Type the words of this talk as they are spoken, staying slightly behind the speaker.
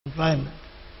climate.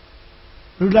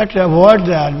 We would like to avoid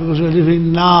that because we are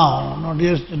living now, not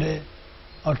yesterday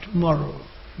or tomorrow.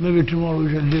 Maybe tomorrow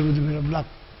we shall live with a bit of luck.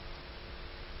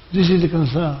 This is the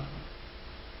concern.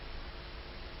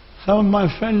 Some of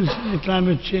my friends in the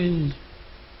climate change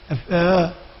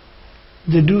affair,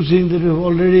 they do think that we have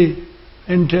already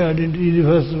entered into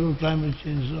irreversible climate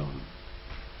change zone.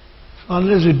 So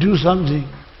unless we do something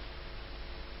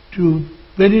to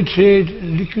penetrate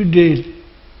and liquidate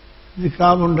the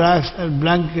carbon dioxide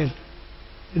blanket,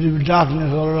 it will be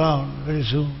darkness all around very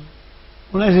soon.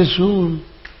 When I say soon,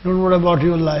 don't worry about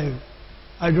your life.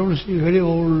 I don't see very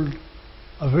old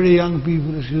or very young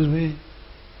people, excuse me.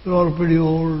 We're all pretty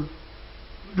old.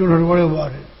 We don't have to worry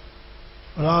about it.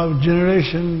 But our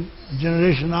generation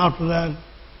after that,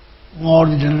 or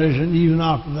the generation even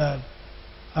after that,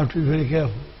 have to be very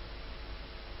careful.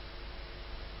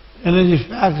 Energy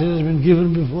fact has been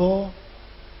given before.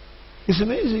 It's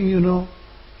amazing, you know.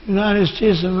 United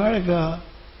States of America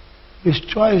is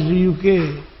twice the UK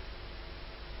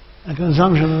in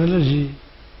consumption of energy,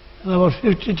 and about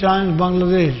 50 times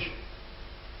Bangladesh.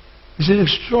 It's an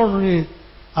extraordinary,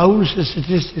 I wouldn't say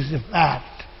statistics, a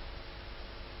fact.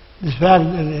 The fact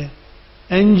that an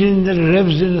engine that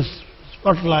revs in a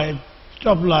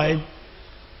stoplight,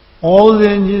 all the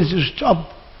engines to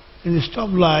stop in the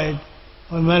stoplight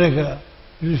of America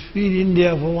will feed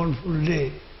India for one full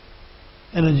day,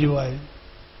 energy-wise.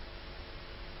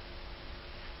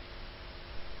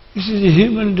 This is the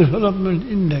Human Development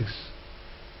Index,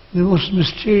 the most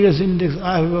mysterious index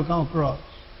I have ever come across.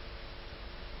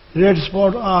 The red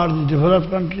spots are the developed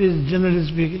countries, generally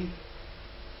speaking,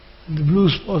 and the blue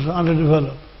spots are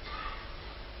underdeveloped.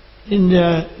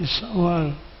 India is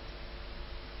somewhere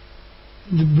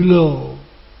in the below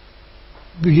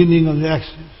beginning of the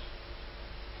axis.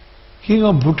 King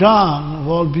of Bhutan, of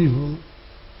all people,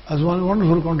 has one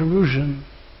wonderful contribution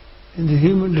in the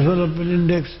Human Development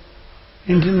Index.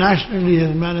 Internationally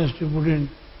has managed to put in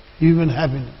human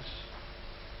happiness.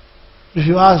 If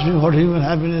you ask me what human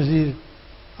happiness is,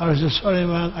 I will say, sorry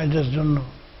man, I just don't know.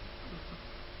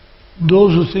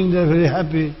 Those who think they are very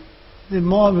happy, they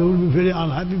more will be very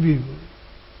unhappy people.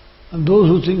 And those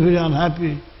who think very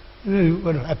unhappy, they may be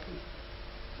very happy.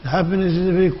 Happiness is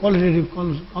a very qualitative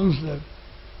concept,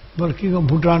 but King of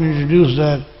Bhutan introduced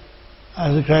that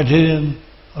as a criterion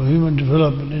of Human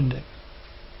Development Index.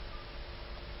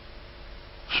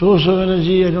 Source of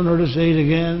energy, I don't know how to say it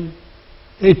again,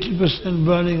 80%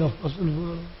 burning of fossil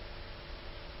fuel.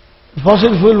 The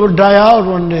fossil fuel would die out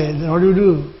one day, then what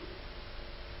do?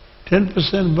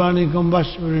 10% burning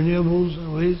combustible renewables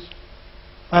and waste,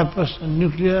 5%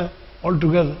 nuclear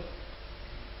altogether,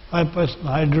 5%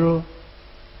 hydro,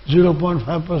 0.5%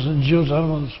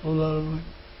 geothermal, solar and wind.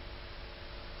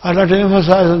 I'd like to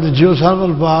emphasize on the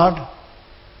geothermal part,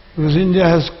 because India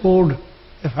has scored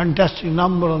a fantastic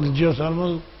number on the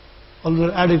geothermal,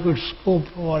 although adequate scope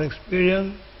from our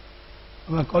experience.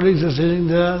 My colleagues are sitting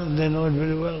there and they know it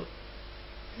very well.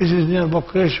 This is near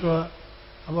Bokreshwar,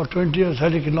 about 20 or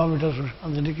 30 kilometers from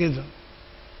Shantiniketan.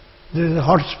 There is a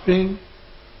hot spring,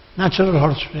 natural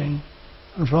hot spring,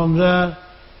 and from there,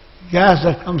 gas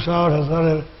that comes out has got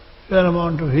a fair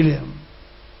amount of helium.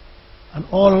 And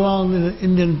all along the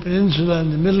Indian peninsula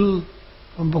in the middle,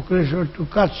 from Bokreshwar to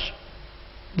Kutch,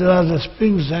 there are the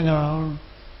springs hanging around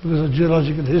because of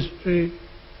geological history.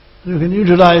 You can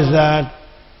utilize that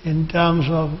in terms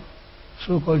of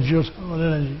so-called geothermal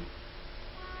energy.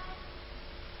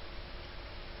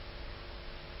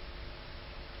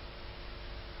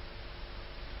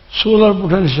 Solar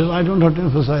potential, I don't have to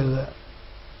emphasize that.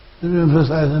 Let me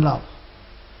emphasize enough.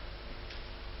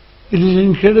 It is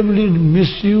incredibly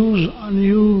misused,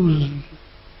 unused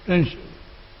potential.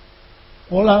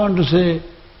 All I want to say,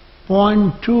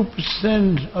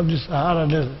 0.2% of the Sahara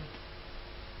Desert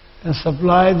can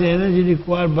supply the energy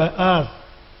required by Earth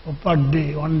per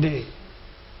day, one day.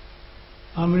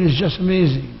 I mean, it's just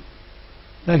amazing.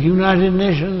 Like United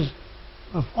Nations,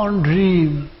 a fond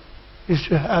dream is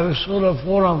to have a solar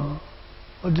forum,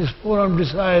 but this forum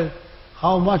decides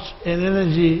how much an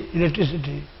energy,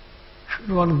 electricity,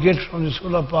 should one get from the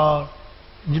solar power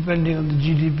depending on the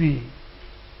GDP,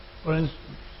 for instance.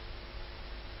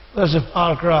 That's a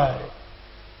far cry.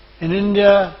 In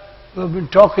India, we have been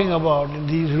talking about in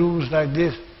these rooms like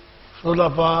this, solar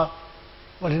power,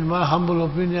 but in my humble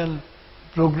opinion,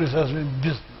 progress has been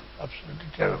dismal, absolutely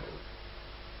terrible.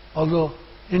 Although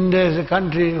India is a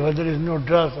country where there is no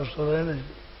dearth of solar energy.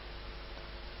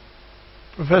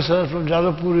 Professor from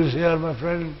Jadavpur is here, my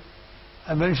friend.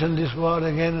 I mentioned this word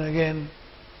again and again.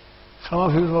 Some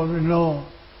of you probably know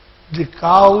the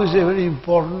cow is a very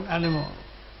important animal.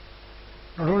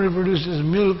 Not only produces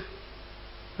milk,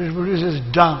 which produces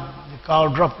dung, the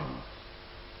cow droppings.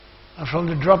 And from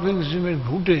the droppings you make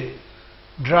bhute,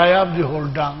 dry up the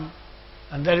whole dung,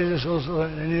 and that is a source of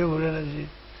renewable energy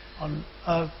on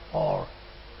earth, or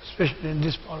especially in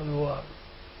this part of the world.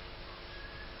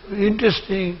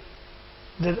 Interesting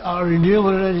that our renewable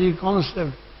energy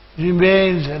concept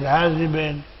remains and has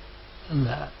remained in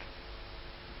that.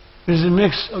 It is a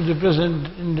mix of the present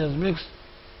India's mix.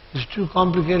 It's too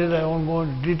complicated, I won't go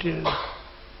into details.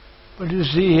 But you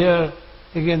see here,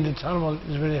 again the thermal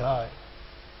is very high.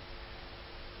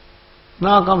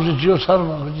 Now comes the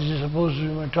geothermal, which is supposed to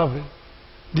be my topic.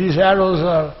 These arrows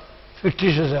are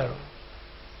fictitious arrows.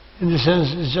 In the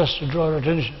sense, it's just to draw your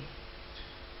attention.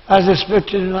 As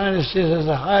expected, the United States has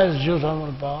the highest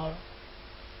geothermal power.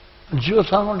 And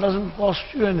geothermal doesn't cost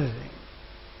you anything.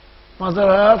 Mother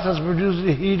Earth has produced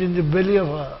the heat in the belly of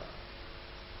her.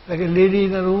 Like a lady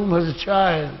in a room has a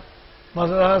child,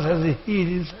 Mother Earth has the heat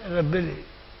inside her belly.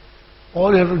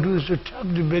 All you have to do is to tap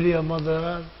the belly of Mother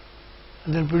Earth,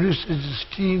 and then produces the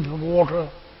steam from water,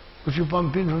 which you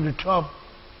pump in from the top,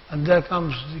 and there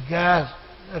comes the gas,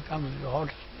 there comes the hot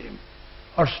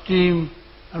steam,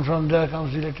 and from there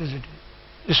comes the electricity.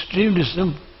 Extremely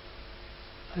simple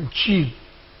and cheap.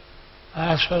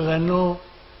 As far as I know,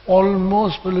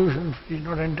 almost pollution free,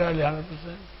 not entirely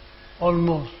 100%,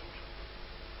 almost.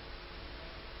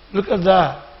 Look at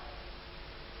that.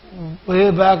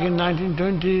 Way back in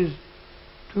 1920s,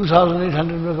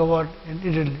 2,800 megawatt in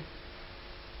Italy,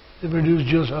 they produced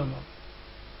geothermal.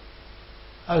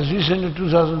 As recently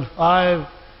 2005,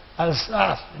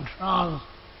 Alsace in France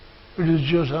produced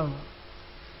geothermal.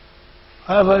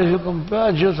 However, if you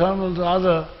compare geothermal to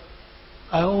other,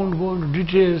 I won't go into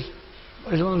details,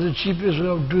 but it's one of the cheapest way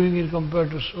of doing it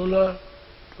compared to solar,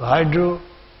 to hydro,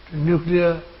 to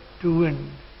nuclear, to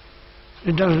wind.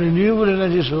 In terms of renewable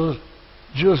energy source,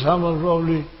 geothermal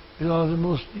probably is one of the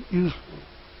most useful.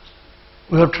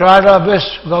 We have tried our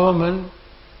best, government.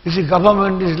 You see,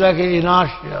 government is like an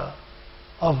inertia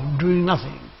of doing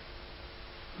nothing.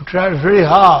 We tried very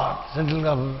hard, central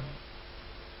government,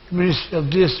 ministry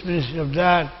of this, ministry of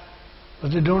that,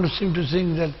 but they don't seem to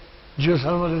think that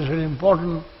geothermal is very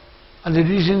important, and the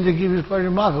reason they give is quite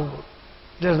remarkable.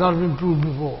 It has not been proved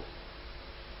before.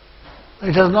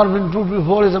 It has not been proved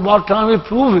before, it's about time we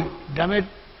prove it, damn it.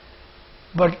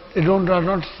 But they do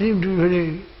not seem to be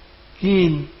very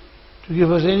keen to give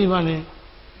us any money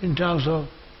in terms of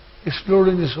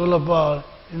exploring the solar power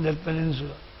in that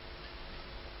peninsula.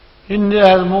 India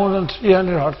has more than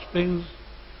 300 hot springs.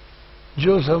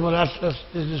 Geothermal Atlas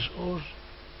is the source.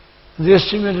 The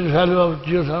estimated value of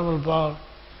geothermal power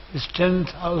is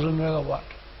 10,000 megawatt.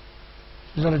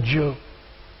 It's not a joke.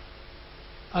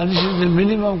 And this is the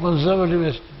minimum conservative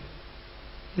estimate.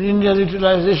 In India, the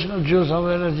utilization of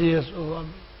geothermal energy has so far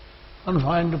been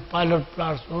confined to pilot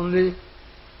plants only.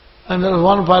 And there was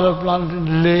one pilot plant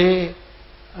in Leh,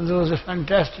 and there was a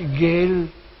fantastic gale,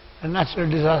 a natural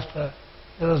disaster.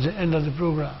 That was the end of the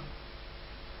program.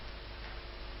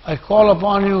 I call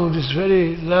upon you, these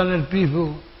very learned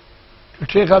people, to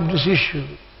take up this issue,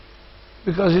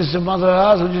 because it's the Mother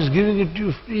Earth which is giving it to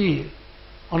you free,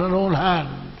 on her own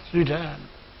hand, sweet hand.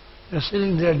 You're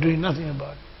sitting there doing nothing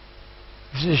about it.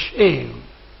 It's a shame.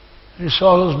 You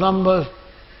saw those numbers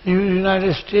in the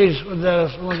United States where there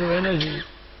is so much of energy.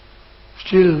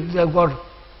 Still, they've got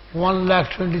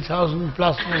 1,20,000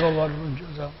 plus megawatt from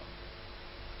geothermal.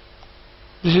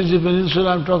 This is the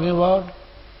peninsula I'm talking about.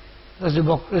 That's the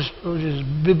Bokresto, which is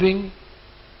Bipping,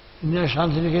 near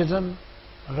Shantiniketan.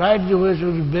 Right the way to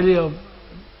the belly of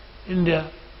India,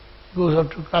 goes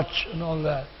up to Kutch and all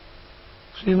that.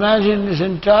 So imagine this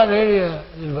entire area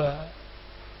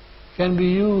can be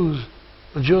used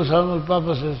for geothermal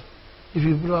purposes if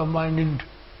you put our mind into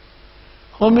it.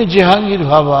 Homi Jehangir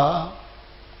Bhabha,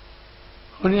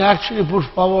 when he actually put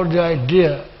forward the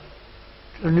idea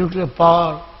to nuclear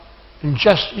power in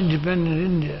just independent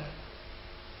India,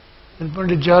 then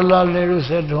Pandit Jawaharlal Nehru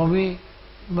said, Homi,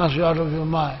 you must be out of your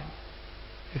mind.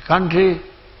 A country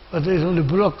where there is only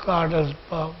bullock cart as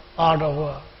part of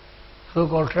a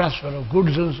so-called transfer of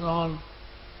goods and so on,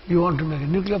 you want to make a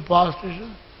nuclear power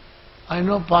station? I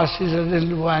know Parsis are a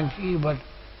little wanky, but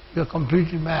you're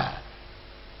completely mad.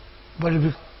 But it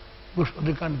becomes good for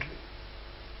the country.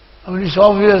 I mean, it's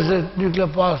obvious that nuclear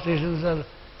power stations are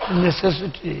a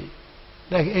necessity,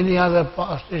 like any other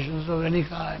power stations of any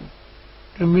kind,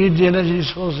 to meet the energy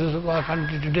resources of our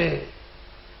country today.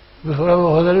 Because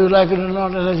whether you like it or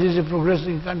not, energy is a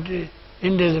progressing country.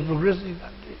 India is a progressing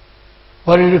country.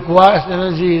 But it requires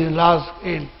energy in large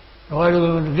scale. Where are we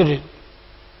going to get it?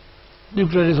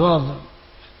 Nuclear is one of them.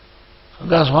 So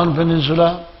that's one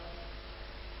peninsula.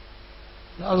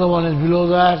 The other one is below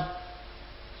that.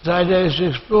 The idea is to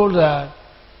explore that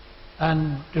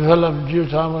and develop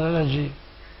geothermal energy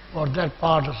for that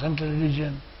part of central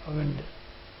region of India.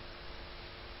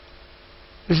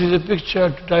 This is a picture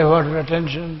to divert your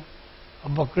attention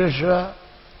of Bakreshwar,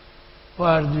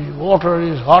 where the water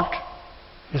is hot,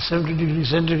 is 70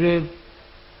 degrees centigrade,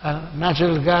 and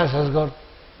natural gas has got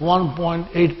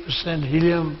 1.8%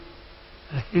 helium,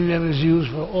 and helium is used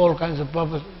for all kinds of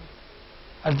purposes.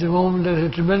 At the moment there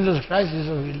is a tremendous crisis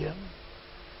of helium,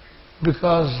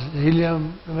 because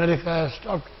helium, America has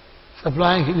stopped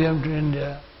supplying helium to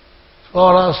India.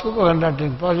 For our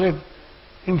superconducting project,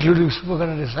 including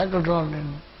superconducting cyclotron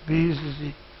in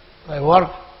BECC, I work,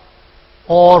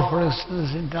 or for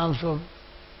instance in terms of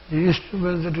the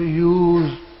instruments that we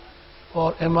use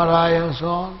for MRI and so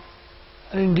on,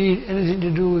 and indeed anything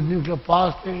to do with nuclear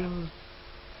power stations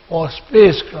or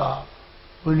spacecraft,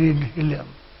 we need helium.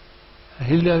 And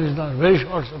helium is not very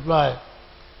short supply.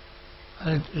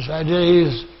 And its idea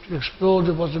is to explore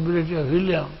the possibility of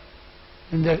helium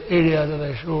in that area that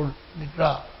I showed in the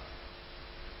graph.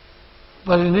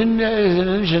 But in India, it is an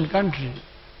ancient country.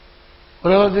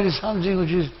 Wherever there is something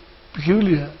which is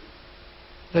peculiar,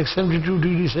 like 72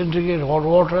 degrees centigrade hot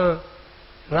water,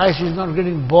 rice is not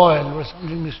getting boiled, but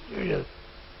something mysterious.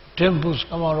 Temples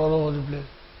come out all over the place.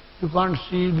 You can't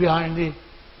see behind the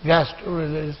gas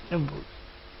storage, there is temples.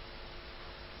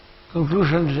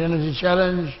 Conclusion is energy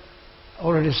challenge, I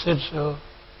already said so.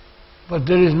 But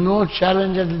there is no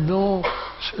challenge and no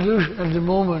solution at the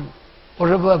moment,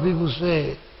 whatever people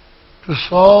say, to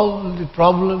solve the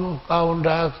problem of carbon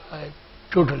dioxide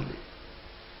totally.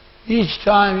 Each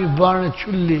time you burn a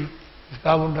chulli, it's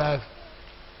carbon dioxide.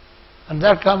 And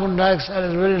that carbon dioxide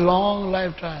has a very long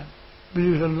lifetime,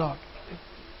 believe it or not.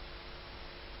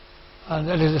 And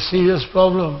that is a serious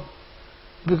problem,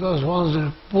 because once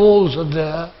the poles are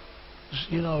there,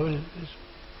 you know,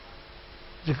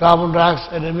 the carbon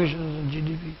dioxide emissions and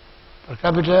GDP per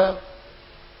capita,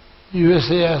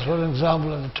 USA has, for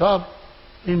example, at the top,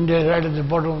 India right at the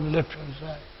bottom on the left-hand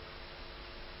side.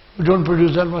 We don't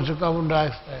produce that much of carbon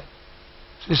dioxide.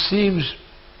 So it seems,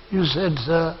 you said,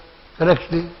 sir,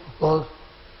 correctly, of course,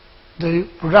 the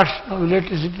production of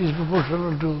electricity is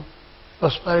proportional to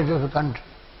prosperity of a country.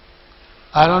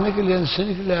 Ironically and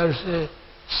cynically, I would say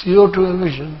CO2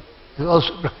 emission is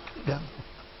also practically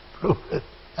progress.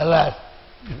 Alas,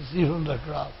 you can see from the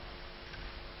graph.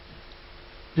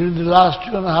 During the last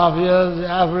 2.5 years, the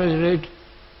average rate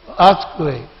of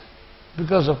earthquakes,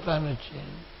 because of climate change,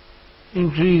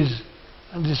 increased,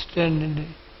 and this trend in the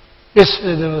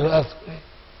yesterday there was an earthquake.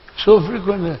 So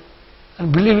frequent,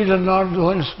 and believe it or not,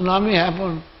 when tsunami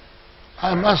happened,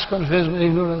 I must confess my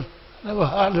ignorance, I never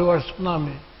heard the word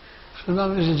tsunami.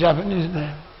 Tsunami is a Japanese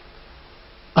name.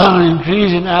 An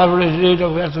increase in average rate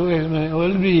of earthquakes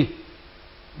will be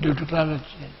due to climate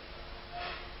change.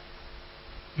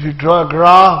 If you draw a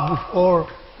graph before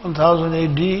 1000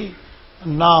 AD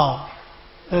and now,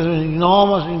 there's an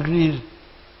enormous increase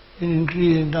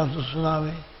in terms of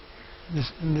tsunami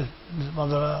in this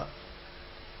Mother Earth.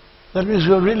 That means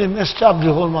we have really messed up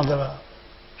the whole Mother Earth.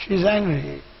 She is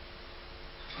angry.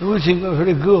 And we think we're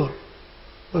very good.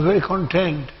 We're very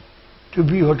content to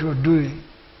be what we're doing.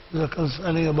 We are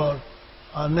concerning about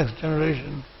our next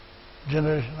generation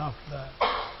after that.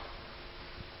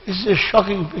 It's a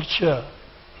shocking picture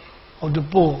of the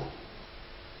pole.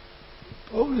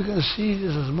 Oh, you can see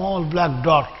there's a small black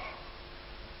dot.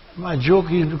 My joke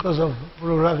is because of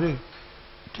photographic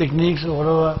techniques or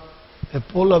whatever, the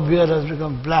polar bear has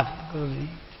become black because of the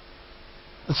heat.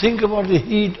 But think about the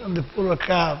heat on the polar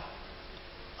cap.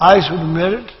 Ice would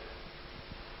melt.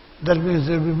 That means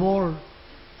there will be more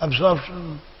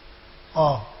absorption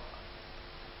of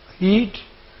heat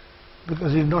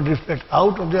because it will not reflect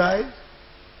out of the ice.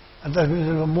 And that means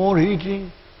there will be more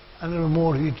heating and there will be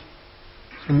more heating.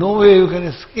 So no way you can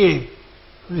escape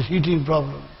this heating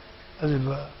problem, as it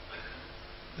were.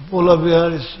 The polar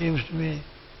bear, it seems to me,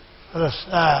 rather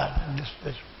sad and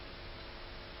distressful.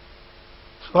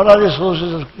 So what are the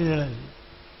sources of clean energy?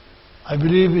 I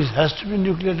believe it has to be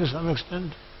nuclear to some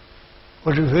extent,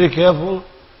 but to be very careful,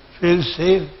 fail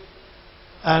safe,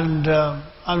 and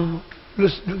I'm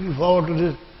looking forward to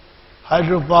this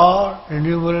hydropower,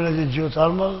 renewable energy,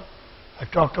 geothermal. I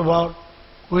talked about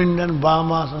wind and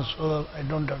biomass and solar. I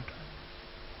don't have time.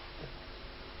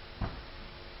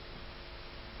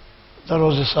 That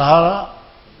was the Sahara.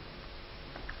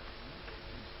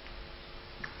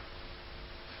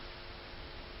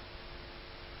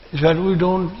 In fact, we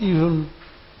don't even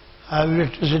have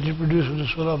electricity produced with the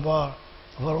solar power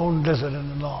of our own desert in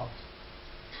the north.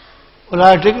 Well,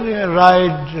 I have taken a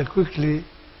ride quickly,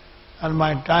 and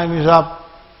my time is up.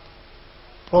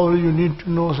 Probably you need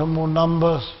to know some more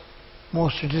numbers,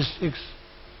 more statistics,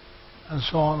 and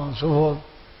so on and so forth.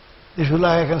 If you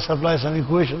like, I can supply some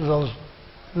equations also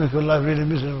to make your life really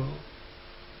miserable.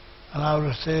 And I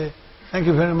would say, thank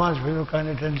you very much for your kind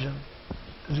attention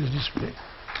to this display.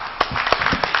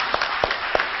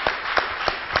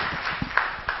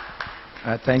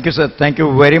 Thank you, sir. Thank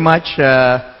you very much.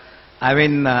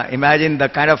 Imagine the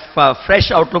kind of fresh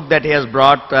outlook that he has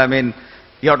brought.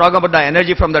 You're talking about the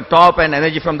energy from the top and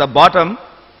energy from the bottom,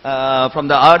 from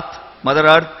the earth, Mother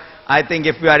Earth. I think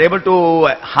if we are able to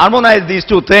harmonize these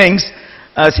two things,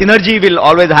 synergy will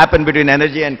always happen between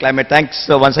energy and climate. Thanks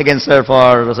once again, sir,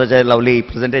 for such a lovely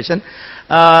presentation.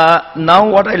 Now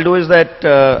what I'll do is that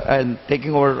I'm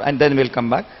taking over and then we'll come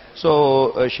back.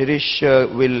 So Shirish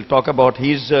will talk about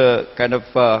his kind of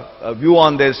view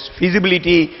on this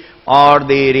feasibility or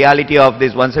the reality of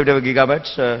this 175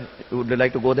 gigabytes. Would you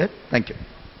like to go there? Thank you.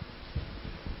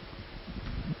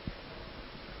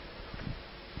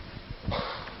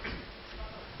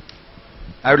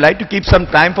 I would like to keep some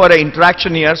time for an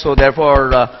interaction here, so therefore,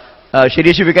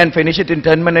 Shirish, if you can finish it in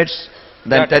 10 minutes,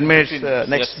 then 10 minutes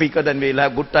next speaker, then we'll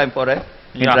have good time for an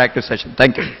interactive session.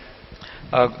 Thank you.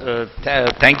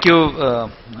 Thank you,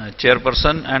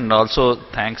 Chairperson, and also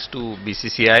thanks to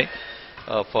BCCI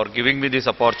for giving me this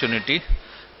opportunity.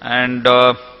 And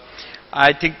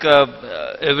I think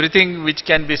everything which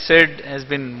can be said has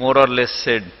been more or less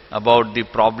said about the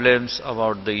problems,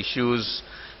 about the issues,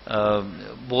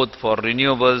 both for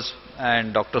renewables,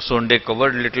 and Dr. Sonde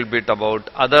covered a little bit about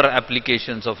other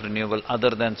applications of renewable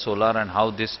other than solar and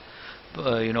how this,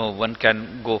 one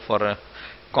can go for a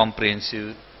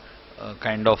comprehensive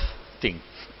kind of thing.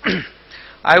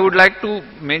 I would like to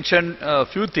mention a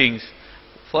few things.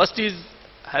 First is,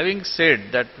 having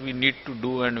said that we need to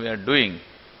do and we are doing,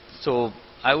 so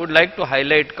I would like to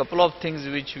highlight a couple of things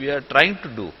which we are trying to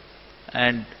do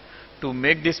and to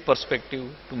make this perspective,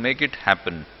 to make it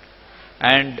happen.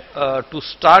 And to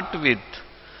start with,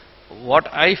 what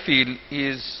I feel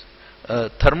is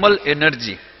thermal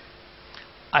energy.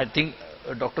 I think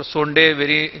Dr. Sonde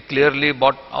very clearly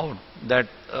brought out that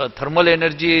thermal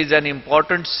energy is an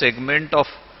important segment of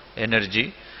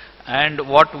energy, and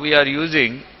what we are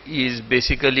using is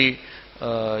basically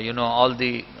all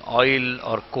the oil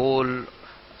or coal,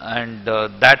 and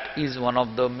that is one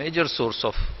of the major source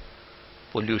of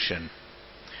pollution.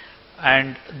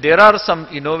 And there are some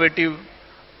innovative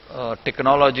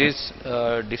technologies,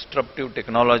 disruptive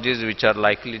technologies which are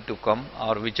likely to come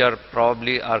or which are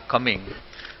probably are coming.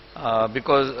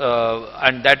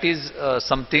 And that is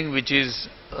something which is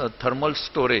thermal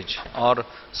storage or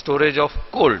storage of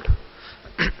cold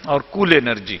or cool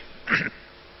energy.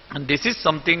 And this is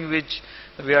something which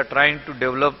we are trying to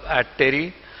develop at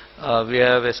TERI. We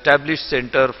have established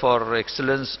Center for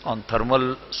Excellence on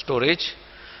Thermal Storage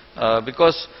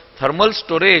because thermal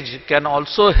storage can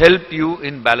also help you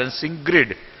in balancing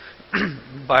grid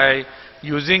by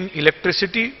using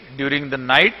electricity during the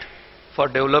night for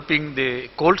developing the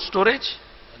cold storage.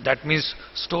 That means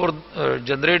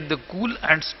generate the cool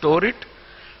and store it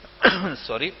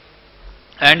sorry,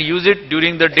 and use it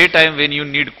during the daytime when you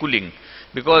need cooling,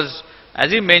 because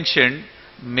as he mentioned,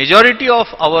 majority of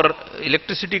our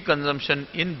electricity consumption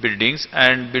in buildings,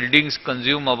 and buildings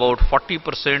consume about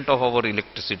 40% of our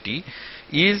electricity,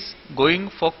 is going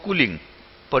for cooling,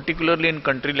 particularly in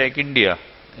country like India,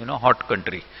 hot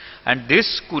country. And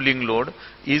this cooling load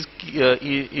is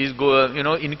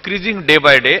increasing day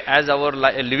by day as our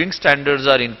living standards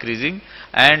are increasing,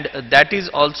 and that is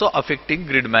also affecting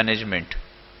grid management.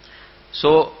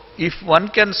 So if one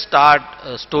can start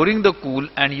storing the cool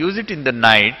and use it in the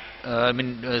night,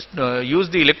 use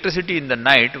the electricity in the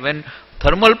night when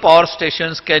thermal power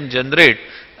stations can generate,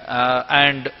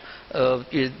 and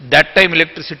that time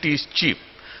electricity is cheap.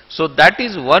 So that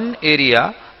is one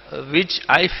area which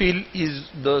I feel is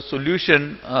the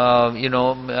solution,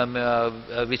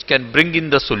 which can bring in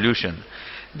the solution.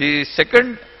 The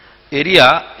second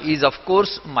area is of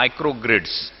course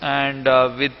microgrids, and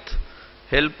with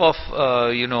help of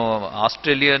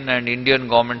Australian and Indian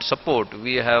government support,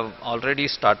 we have already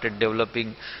started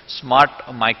developing smart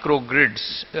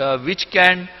microgrids which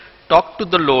can talk to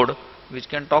the load, which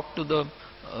can talk to the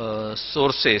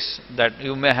sources, that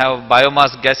you may have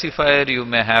biomass gasifier, you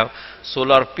may have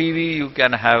solar PV, you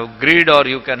can have grid, or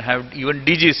you can have even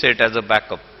DG set as a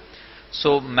backup.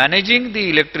 So managing the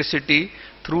electricity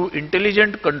through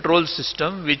intelligent control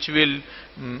system which will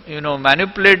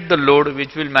manipulate the load,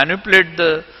 which will manipulate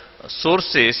the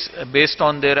sources based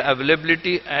on their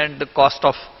availability and the cost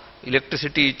of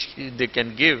electricity they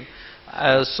can give.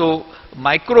 So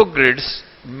microgrids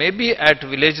maybe at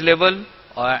village level,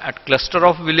 at cluster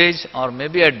of village or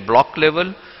maybe at block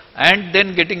level, and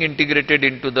then getting integrated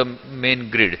into the main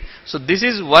grid. So this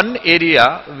is one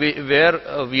area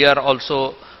where we are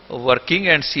also working,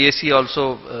 and CAC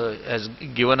also has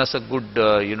given us a good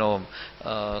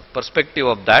perspective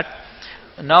of that.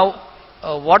 Now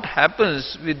what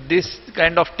happens with this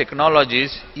kind of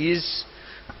technologies is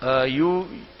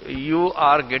you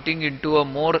are getting into a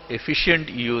more efficient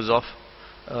use of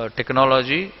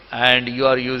technology, and you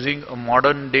are using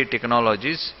modern day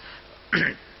technologies.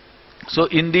 So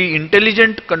in the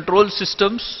intelligent control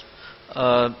systems,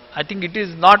 I think it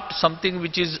is not something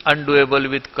which is undoable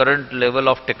with current level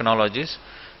of technologies,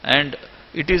 and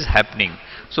it is happening.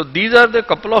 So these are the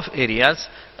couple of areas.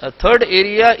 Third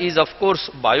area is of course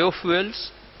biofuels,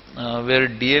 where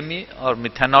DME or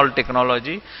methanol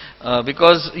technology,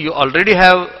 because you already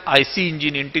have IC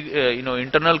engine,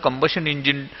 internal combustion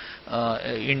engine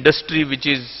industry, which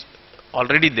is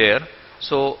already there.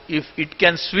 So if it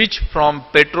can switch from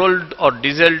petrol or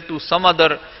diesel to some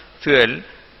other fuel,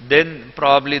 then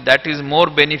probably that is more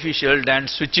beneficial than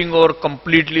switching over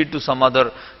completely to some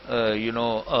other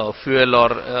fuel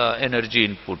or energy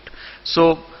input.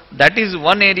 So that is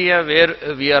one area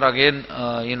where we are again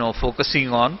focusing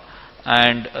on,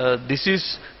 and this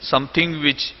is something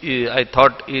which I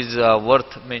thought is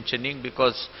worth mentioning,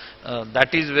 because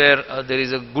that is where there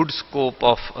is a good scope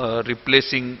of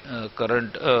replacing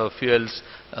current fuels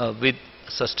with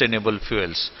sustainable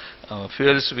fuels,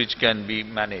 fuels which can be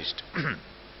managed.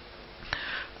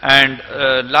 And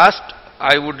last,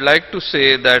 I would like to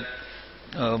say that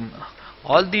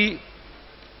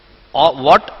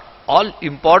all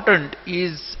important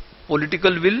is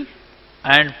political will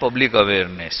and public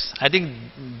awareness. I think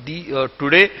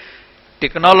today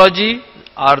technology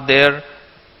are there,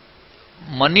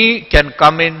 money can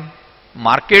come in,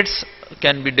 markets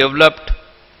can be developed,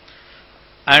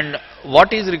 and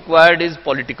what is required is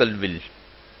political will.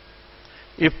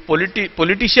 If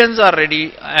politicians are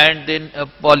ready, and then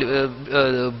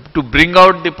to bring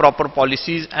out the proper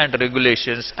policies and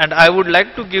regulations, and I would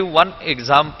like to give one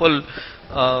example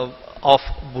of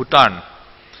Bhutan.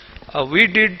 We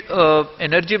did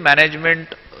energy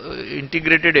management,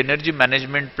 integrated energy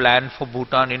management plan for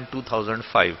Bhutan in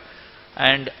 2005,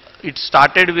 and it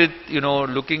started with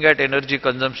looking at energy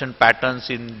consumption patterns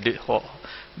in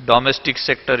domestic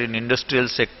sector, in industrial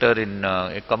sector, in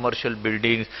commercial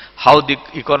buildings, how the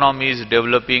economy is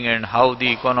developing and how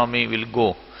the economy will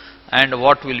go, and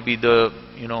what will be the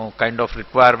kind of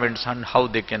requirements and how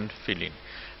they can fill in.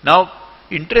 Now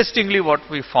interestingly, what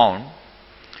we found,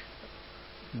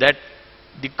 that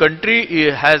the country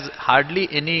has hardly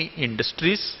any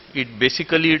industries. It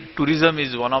basically, tourism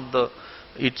is one of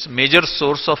its major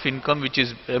source of income, which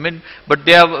is, but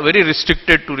they have very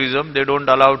restricted tourism. They don't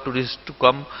allow tourists to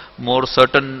come more,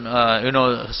 certain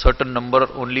certain number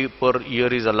only per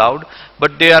year is allowed,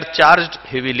 but they are charged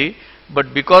heavily.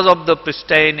 But because of the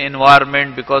pristine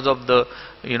environment, because of the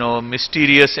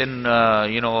mysterious and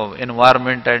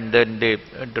environment, and then the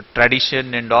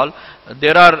tradition and all,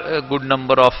 there are a good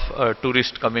number of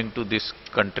tourists coming to this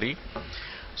country.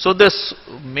 So this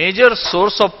major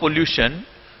source of pollution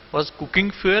was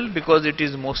cooking fuel, because it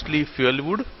is mostly fuel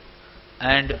wood,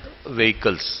 and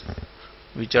vehicles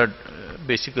which are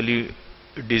basically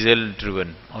diesel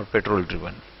driven or petrol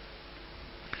driven.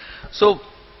 So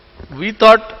we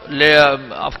thought,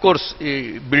 of course,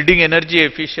 building energy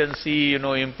efficiency,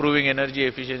 improving energy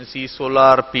efficiency,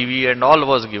 solar, PV and all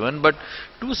was given, but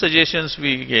two suggestions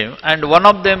we gave, and one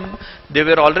of them they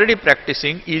were already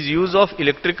practicing, is use of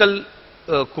electrical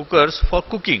cookers for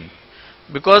cooking,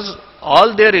 because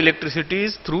all their electricity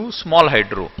is through small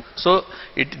hydro. So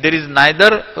there is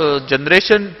neither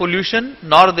generation pollution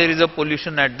nor there is a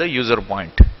pollution at the user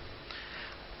point.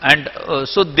 And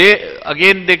so they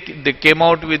came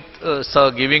out with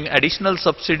giving additional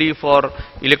subsidy for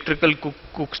electrical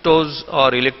cook stoves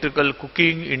or electrical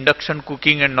cooking, induction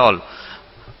cooking and all.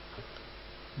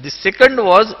 The second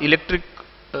was electric,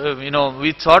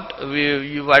 we thought,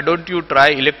 why don't you try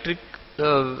electric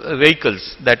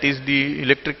vehicles, that is the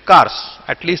electric cars,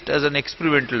 at least as an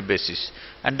experimental basis.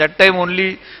 And that time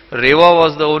only Reva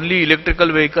was the only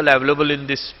electrical vehicle available in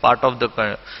this part of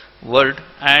the world,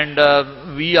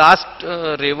 and we asked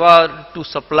Reva to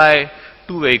supply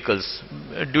 2 vehicles.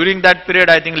 During that period,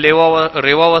 I think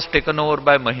Reva was taken over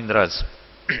by Mahindra's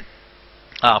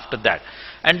after that,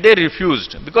 and they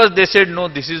refused, because they said, no,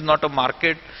 this is not a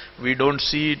market, we don't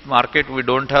see it market, we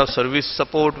don't have service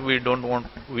support, we don't want,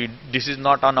 this is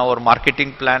not on our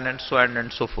marketing plan, and so on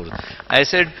and so forth. I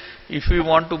said, if we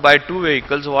want to buy 2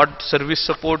 vehicles, what service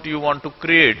support you want to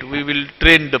create? We will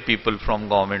train the people from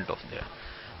government of there.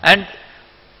 And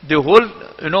The whole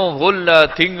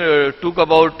thing took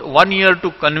about 1 year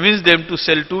to convince them to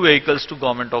sell 2 vehicles to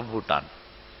government of Bhutan.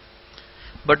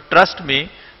 But trust me,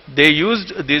 they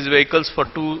used these vehicles for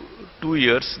two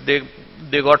years. They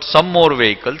got some more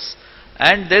vehicles,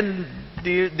 and then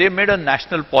they made a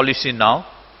national policy now,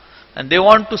 and they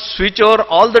want to switch over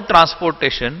all the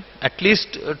transportation at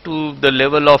least to the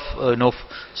level of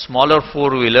smaller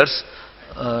 4-wheelers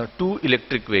to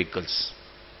electric vehicles.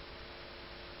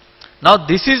 Now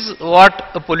this is what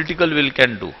a political will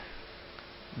can do.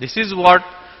 This is what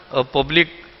a public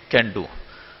can do.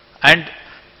 And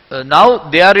now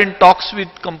they are in talks with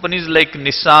companies like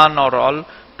Nissan or all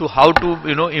to how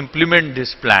to implement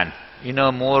this plan in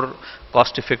a more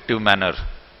cost-effective manner.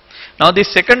 Now the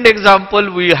second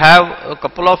example, we have a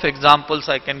couple of examples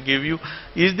I can give you,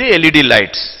 is the LED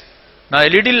lights. Now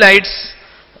LED lights,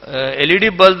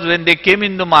 LED bulbs, when they came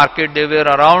in the market, they were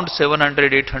around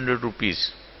 700-800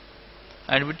 rupees,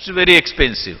 and which is very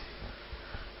expensive.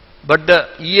 But the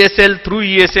ESL, through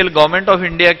ESL, Government of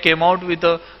India came out with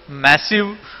a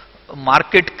massive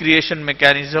market creation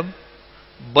mechanism,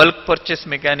 bulk purchase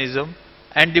mechanism,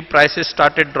 and the prices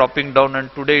started dropping down,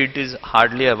 and today it is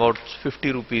hardly about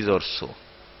 50 rupees or so.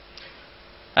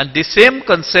 And the same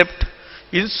concept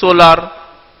in solar,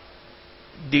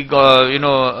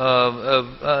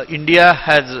 India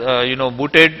has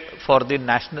booted for the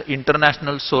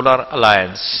International Solar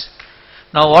Alliance.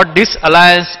 Now what this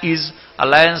alliance is,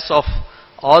 alliance of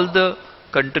all the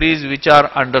countries which are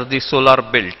under the solar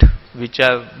belt, which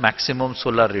have maximum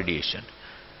solar radiation.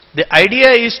 The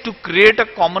idea is to create a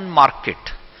common market,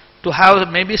 to have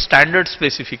maybe standard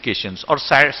specifications or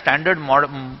standard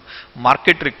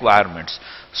market requirements,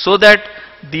 so that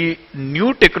the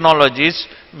new technologies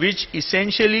which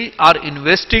essentially are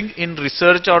investing in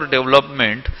research or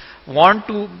development want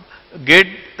to get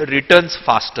returns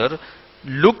faster,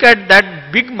 look at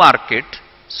that big market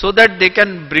so that they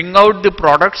can bring out the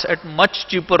products at much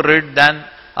cheaper rate than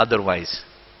otherwise.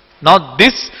 Now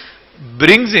this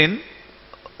brings in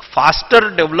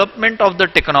faster development of the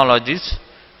technologies,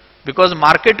 because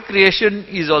market creation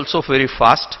is also very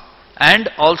fast, and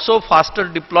also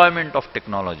faster deployment of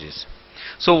technologies.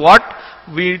 So what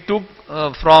we took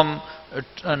from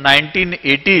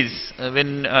 1980s,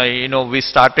 when we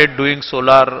started doing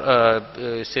solar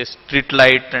say street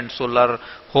light and solar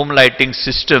home lighting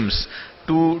systems,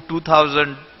 to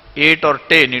 2008 or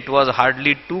 10, it was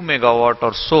hardly 2 megawatt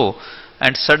or so.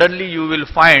 And suddenly you will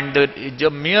find that the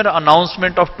mere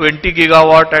announcement of 20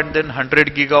 gigawatt and then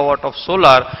 100 gigawatt of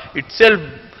solar itself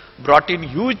brought in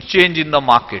huge change in the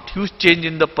market, huge change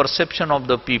in the perception of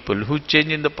the people, huge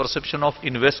change in the perception of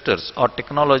investors or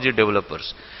technology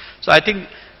developers. So I think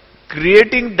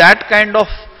creating that kind of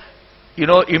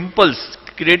impulse,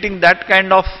 creating that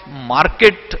kind of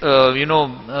market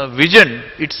vision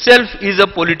itself is a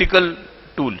political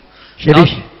tool.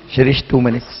 Shirish, 2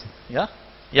 minutes. Yeah.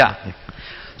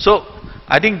 So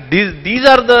I think these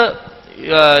are the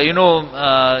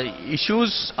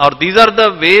issues, or these are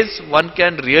the ways one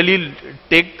can really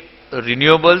take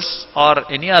renewables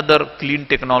or any other clean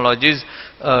technologies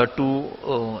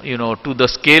to the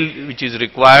scale which is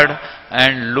required,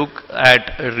 and look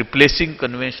at replacing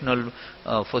conventional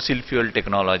fossil fuel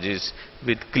technologies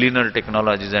with cleaner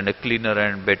technologies and a cleaner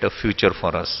and better future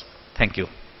for us. Thank you.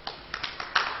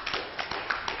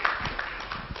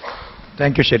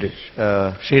 Thank you, Shirish.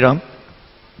 Sriram.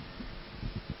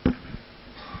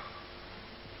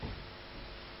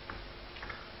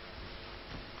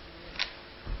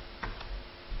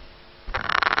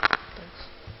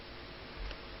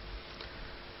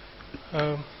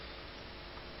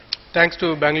 Thanks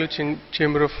to Bengal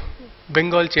Chamber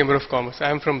of Commerce. I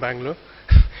am from Bangalore.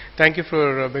 Thank you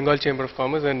for Bengal Chamber of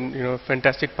Commerce and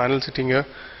fantastic panel sitting here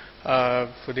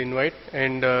for the invite.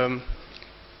 And